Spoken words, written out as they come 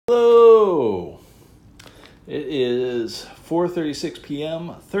It is 4:36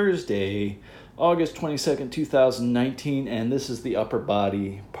 p.m. Thursday, August 22nd, 2019, and this is the upper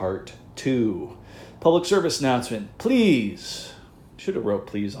body part 2. Public service announcement. Please, should have wrote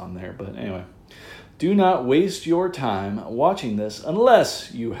please on there, but anyway. Do not waste your time watching this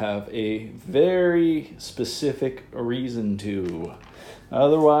unless you have a very specific reason to.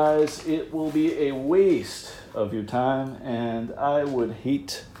 Otherwise, it will be a waste of your time, and I would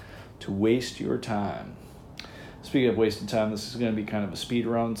hate to waste your time. Speaking of wasting time, this is going to be kind of a speed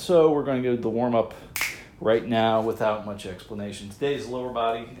run, so we're going to go to the warm-up right now without much explanation. Today's lower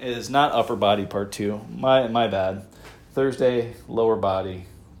body is not upper body part 2. My bad. Thursday, lower body.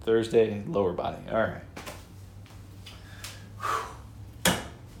 Thursday, lower body. All right.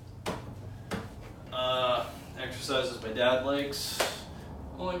 Exercises my dad likes.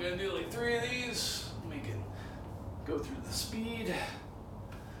 Only going to do like 3 of these. We can go through the speed.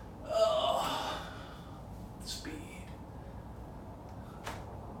 Speed.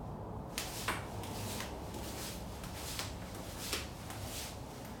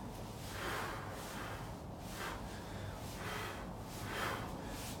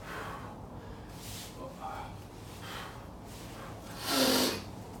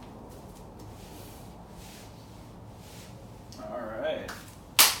 All right.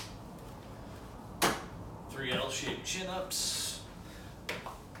 3 L-shaped chin-ups.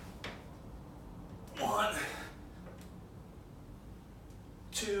 1,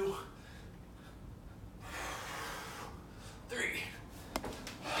 2, 3.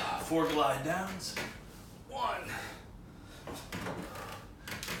 4 glide downs. 1,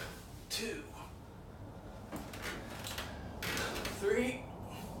 2, 3,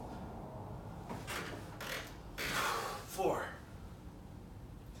 4.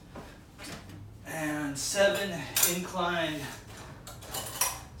 And 7 incline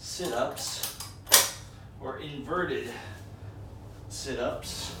sit-ups. Or inverted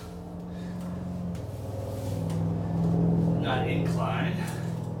sit-ups, not incline,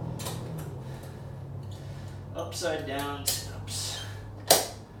 upside down sit-ups.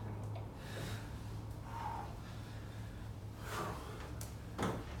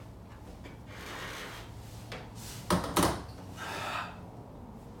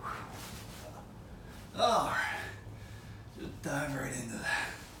 All right, just dive right into that.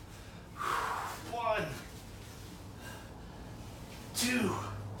 1, 2,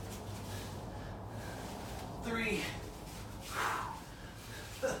 3,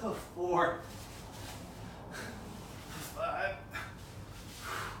 4, 5,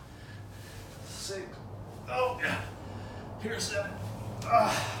 6. Oh, yeah. Here's 7.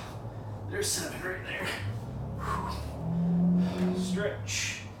 There's 7 right there.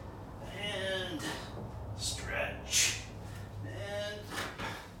 Stretch and stretch and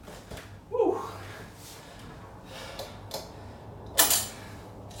woo.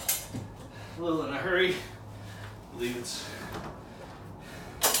 A little in a hurry. I believe it's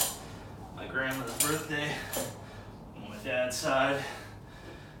my grandmother's birthday on my dad's side.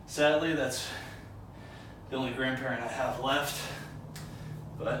 Sadly, that's the only grandparent I have left,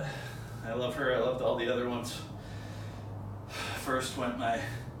 but I love her. I loved all the other ones. First went my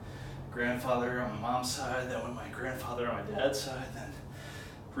grandfather on my mom's side, then went my grandfather on my dad's side, then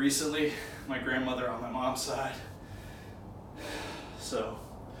recently my grandmother on my mom's side. So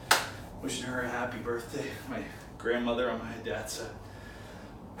wishing her a happy birthday, my grandmother on my dad's side.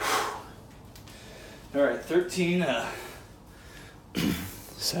 All right, 13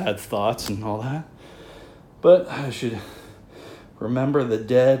 sad thoughts and all that. But I should remember the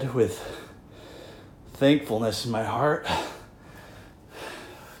dead with thankfulness in my heart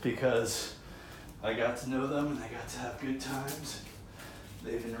because I got to know them and I got to have good times.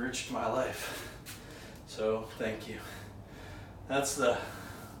 They've enriched my life. So thank you. That's the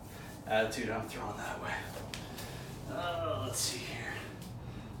attitude I'm throwing that way. Let's see here.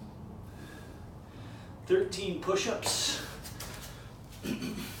 13 push-ups.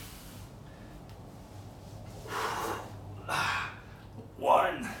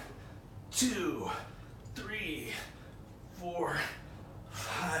 1, 2, 3, 4,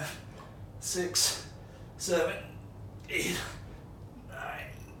 5, 6, 7, 8, 9,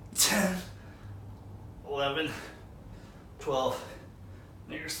 10, 11, 12.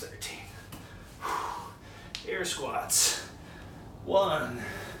 There's 13. Air squats. 1,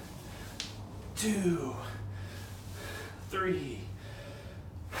 2, 3,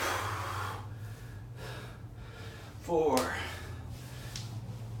 4,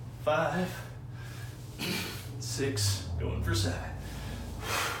 5, 6, going for 7.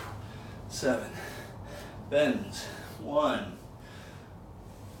 7. Bends. 1,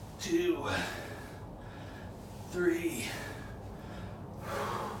 2, 3,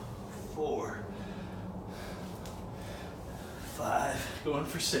 4, 5, going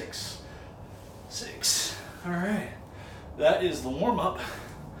for 6. 6. All right, that is the warm-up.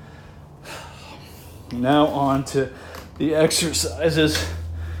 Now on to the exercises.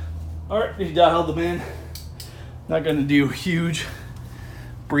 All right, you dialed them in. Not gonna do huge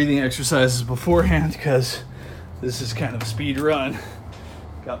breathing exercises beforehand because this is kind of a speed run.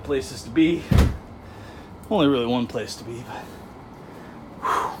 Got places to be. Only really one place to be, but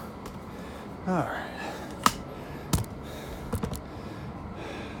whew. All right.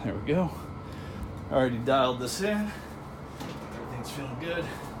 There we go. Already dialed this in. Everything's feeling good.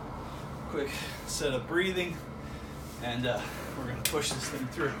 Quick set of breathing, and we're gonna push this thing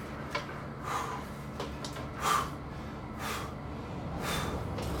through.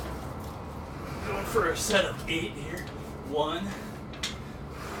 Going for a set of 8 here. 1,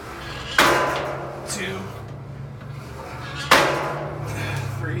 2,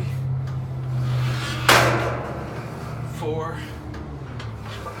 3, 4,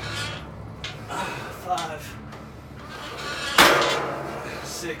 5,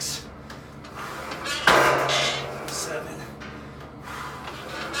 6, 7,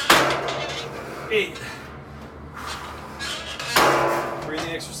 8.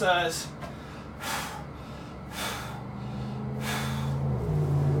 Breathing exercise.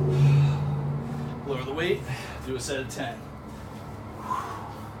 Lower the weight. Do a set of 10. All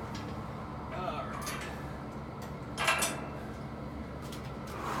right.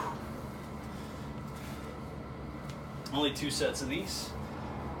 Only 2 sets of these.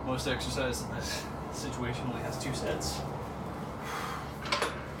 Most exercise in this situation only has 2 sets.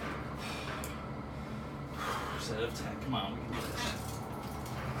 Set of 10. Come on, we can do this.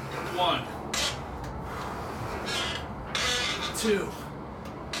 1, 2,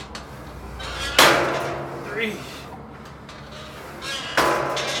 3,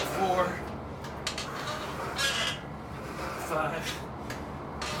 4, 5,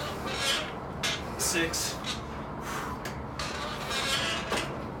 6,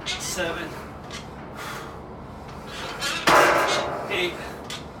 7, 8.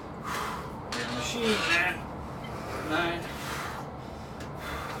 You're a machine, man. 9,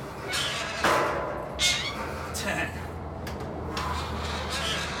 10.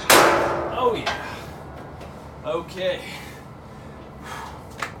 Oh yeah. Okay.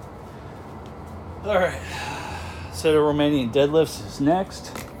 All right. Set of Romanian deadlifts is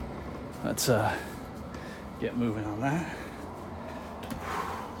next. Let's get moving on that.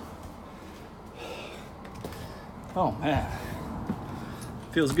 Oh man.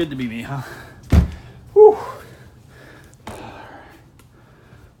 Feels good to be me, huh? Whew.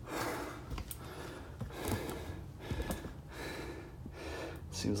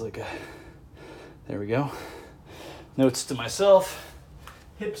 Seems like there we go. Notes to myself,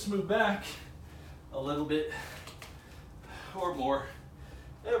 hips move back a little bit or more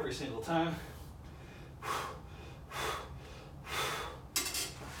every single time.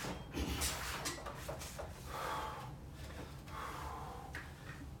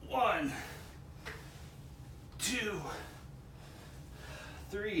 One, 2,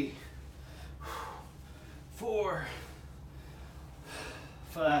 3, 4,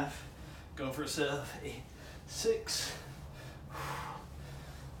 5, going for a set of 8, 6,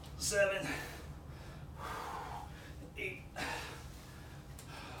 7, 8.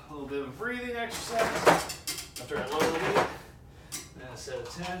 A little bit of a breathing exercise after I lower the weight. And a set of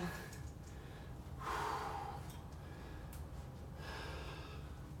 10.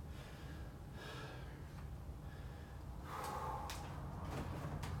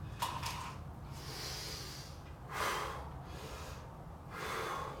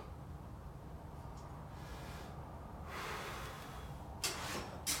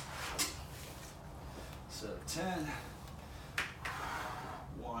 Set of 10.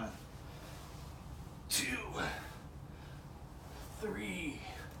 1, 2, 3,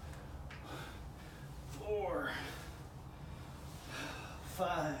 4,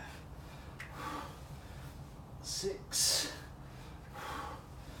 5, 6,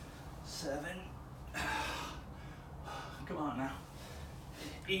 7. Come on now.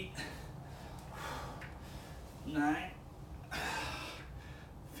 8, 9.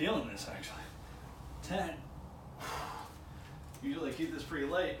 Feeling this actually. 10. Usually I keep this pretty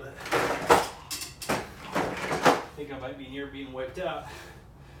light, but I think I might be near being wiped out.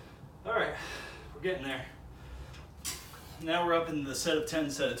 All right, we're getting there. Now we're up in the set of 10,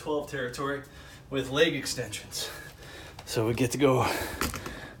 set of 12 territory with leg extensions. So we get to go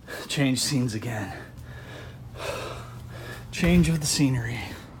change scenes again. Change of the scenery.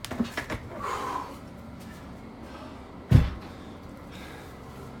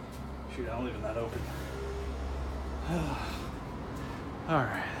 not open. All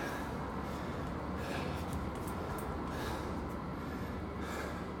right.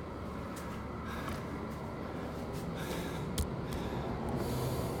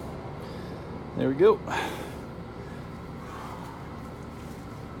 There we go.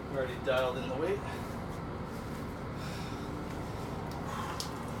 Already dialed in the weight.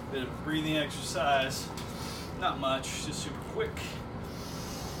 Bit of breathing exercise. Not much, just super quick.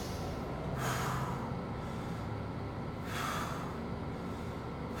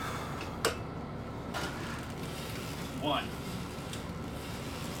 One,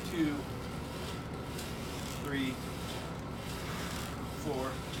 2, 3,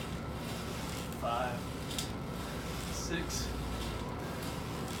 4, 5, 6,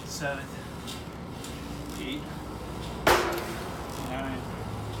 7, 8, 9,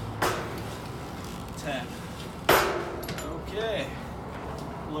 10. Okay.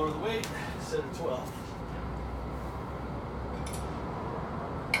 Lower the weight, set of 12.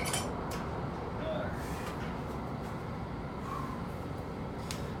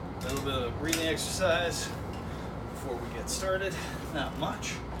 A little bit of breathing exercise before we get started. Not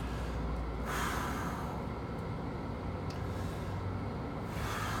much.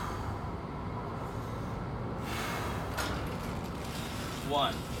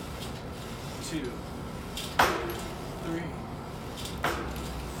 One, 2, 3,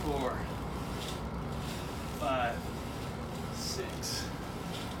 4, 5, 6.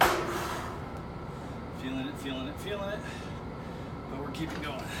 Feeling it, feeling it, feeling it. But we're keeping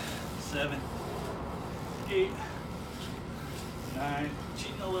going. 7, 8, 9.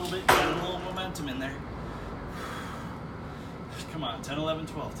 Cheating a little bit, got a little momentum in there. Come on, 10, 11,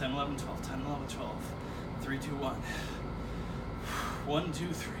 12, 10, 11, 12, 10, 11, 12. 3, 2, 1. 1, 2,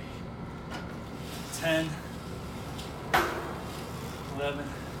 3. 10, 11,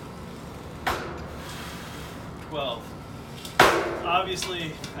 12.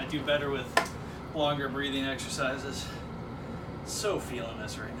 Obviously, I do better with longer breathing exercises. So feeling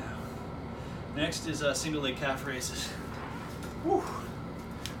this right now. Next is single leg calf raises. Whew.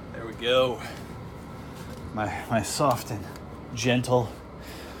 There we go. My soft and gentle,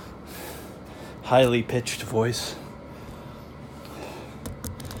 highly pitched voice.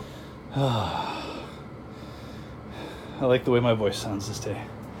 I like the way my voice sounds this day.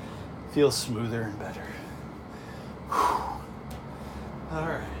 Feels smoother and better. Whew. All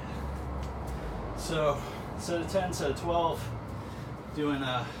right. So, set of 10, set of 12. Doing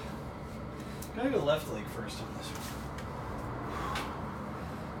gotta go left leg first on this one.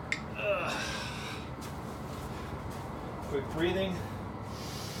 Quick breathing.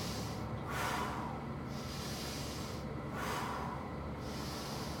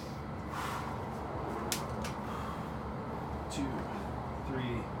 Two, 3,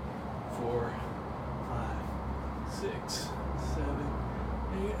 4, 5, 6, 7,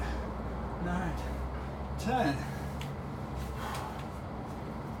 8, 9, 10.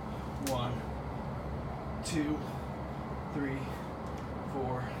 1, 2, 3,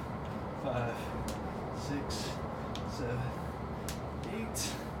 4, 5, 6, 7,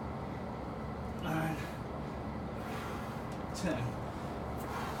 8, 9, 10.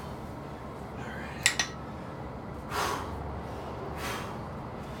 All right.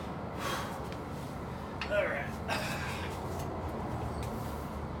 All right.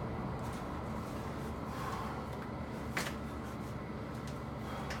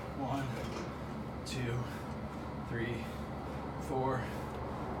 One, 2, 3, 4,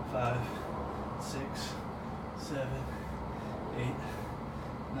 5, 6, 7, 8,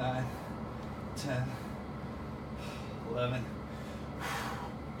 9, 10, 11,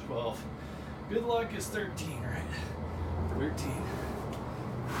 12. Good luck is 13, right? 13.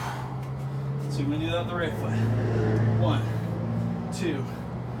 So we're gonna do that the right way. 1, 2,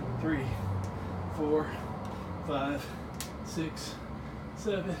 3, 4, 5, 6,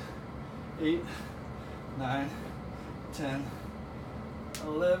 7, 8, 9, 10,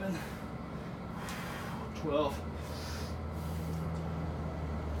 11, 12,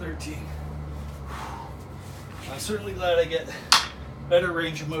 13. I'm certainly glad I get better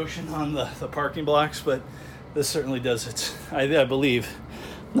range of motion on the parking blocks, but this certainly does it. I believe,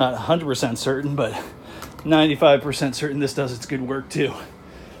 not 100% certain, but 95% certain this does its good work too.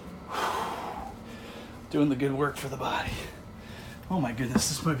 Doing the good work for the body. Oh my goodness,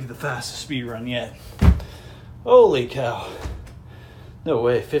 this might be the fastest speed run yet. Holy cow. No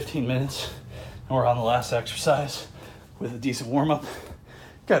way, 15 minutes. And we're on the last exercise with a decent warm-up.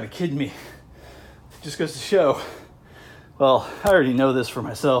 Gotta be kidding me. Just goes to show. Well, I already know this for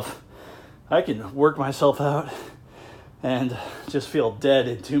myself. I can work myself out and just feel dead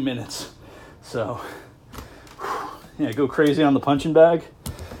in 2 minutes. So, yeah, go crazy on the punching bag.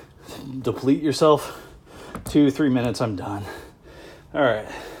 Deplete yourself. 2-3 minutes, I'm done. All right.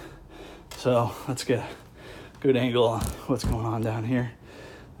 So let's get a good angle on what's going on down here.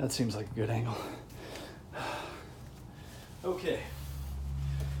 That seems like a good angle. Okay.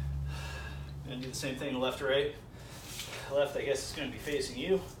 Gonna do the same thing left to right. Left, I guess, is gonna be facing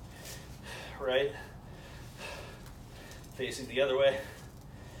you. Right. Facing the other way.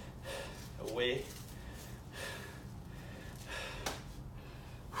 Away.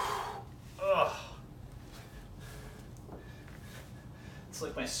 Ugh. It's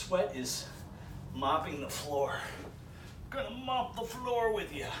like my sweat is mopping the floor. Gonna mop the floor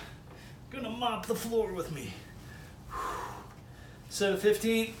with you. Gonna mop the floor with me. Set of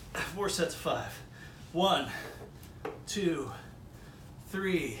 15, 4 sets of 5. 1, 2,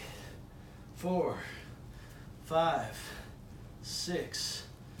 3, 4, 5, 6,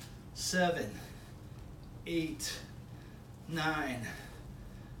 7, 8, 9,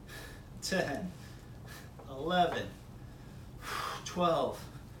 10, 11, 12,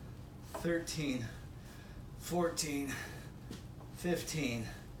 13, 14, 15.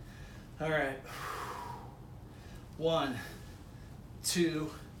 All right. 1, 2,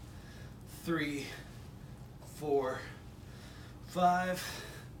 3, 4, 5.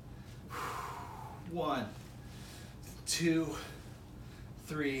 1, 2,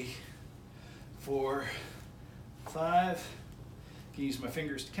 3, 4, 5. I can use my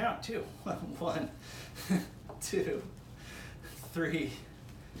fingers to count too. 1, 2, 3,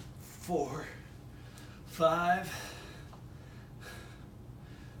 4, 5.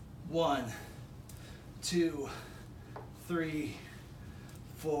 1, 2, 3,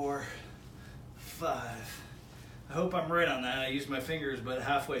 4, 5. I hope I'm right on that. I used my fingers, but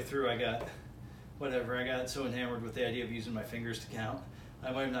halfway through I got whatever. I got so enamored with the idea of using my fingers to count.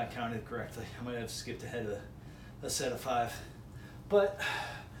 I might have not counted correctly. I might have skipped ahead of a set of 5. But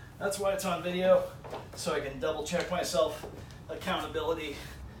that's why it's on video, so I can double check myself. Accountability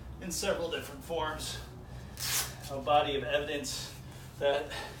in several different forms. A body of evidence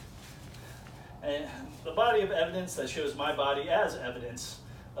that, and the body of evidence that shows my body as evidence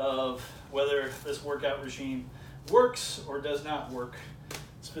of whether this workout regime works or does not work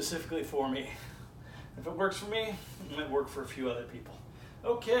specifically for me. If it works for me, it might work for a few other people.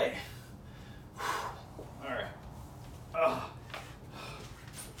 Okay. All right.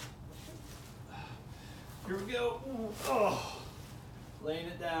 Here we go. Oh. Laying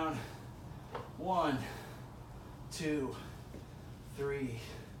it down. 1, 2, 3,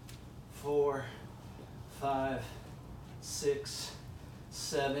 4, 5, 6,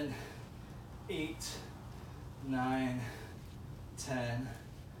 7, 8, 9, 10,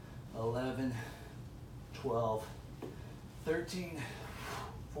 11, 12, 13,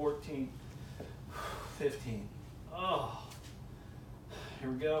 14, 15. Oh, here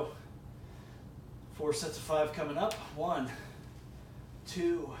we go. 4 sets of 5 coming up. 1,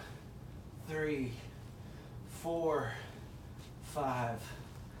 2, 3, 4, 5.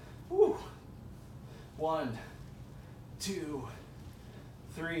 Woo. 1, 2,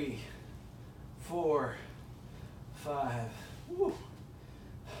 3, 4, 5. Woo.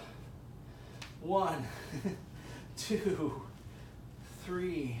 1, 2,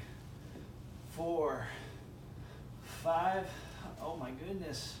 3, 4, 5. Oh my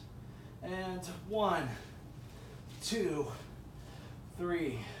goodness. And 1, 2,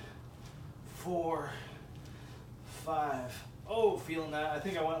 3, 4, 5. Oh, feeling that. I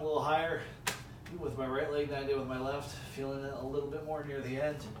think I went a little higher with my right leg than I did with my left. Feeling it a little bit more near the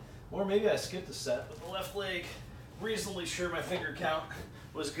end. Or maybe I skipped a set with the left leg. Reasonably sure my finger count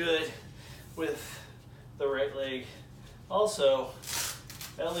was good with the right leg. Also,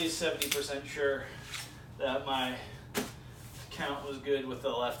 at least 70% sure that my count was good with the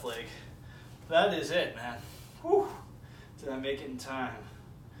left leg. That is it, man. Whew. Did I make it in time?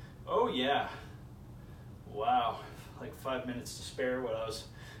 Oh yeah. Wow. Like 5 minutes to spare what I was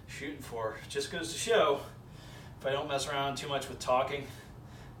shooting for. Just goes to show if I don't mess around too much with talking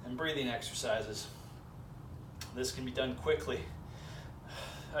and breathing exercises, this can be done quickly.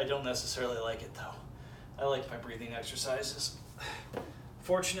 I don't necessarily like it though. I like my breathing exercises.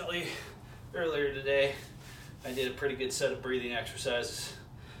 Fortunately, earlier today, I did a pretty good set of breathing exercises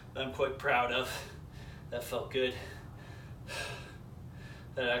that I'm quite proud of. That felt good.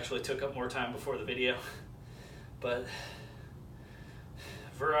 That actually took up more time before the video. But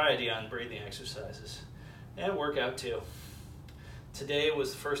variety on breathing exercises and workout too. Today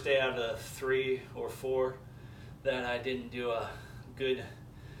was the first day out of 3 or 4 that I didn't do a good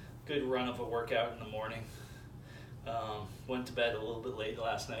run of a workout in the morning. Went to bed a little bit late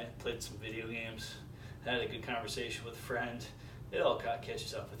last night, played some video games, had a good conversation with a friend. It all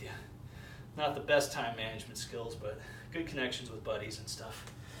catches up with you. Not the best time management skills, but good connections with buddies and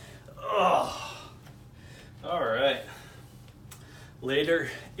stuff. Oh, all right. Later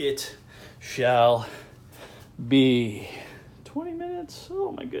it shall be. 20 minutes?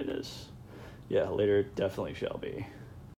 Oh my goodness. Yeah, later it definitely shall be.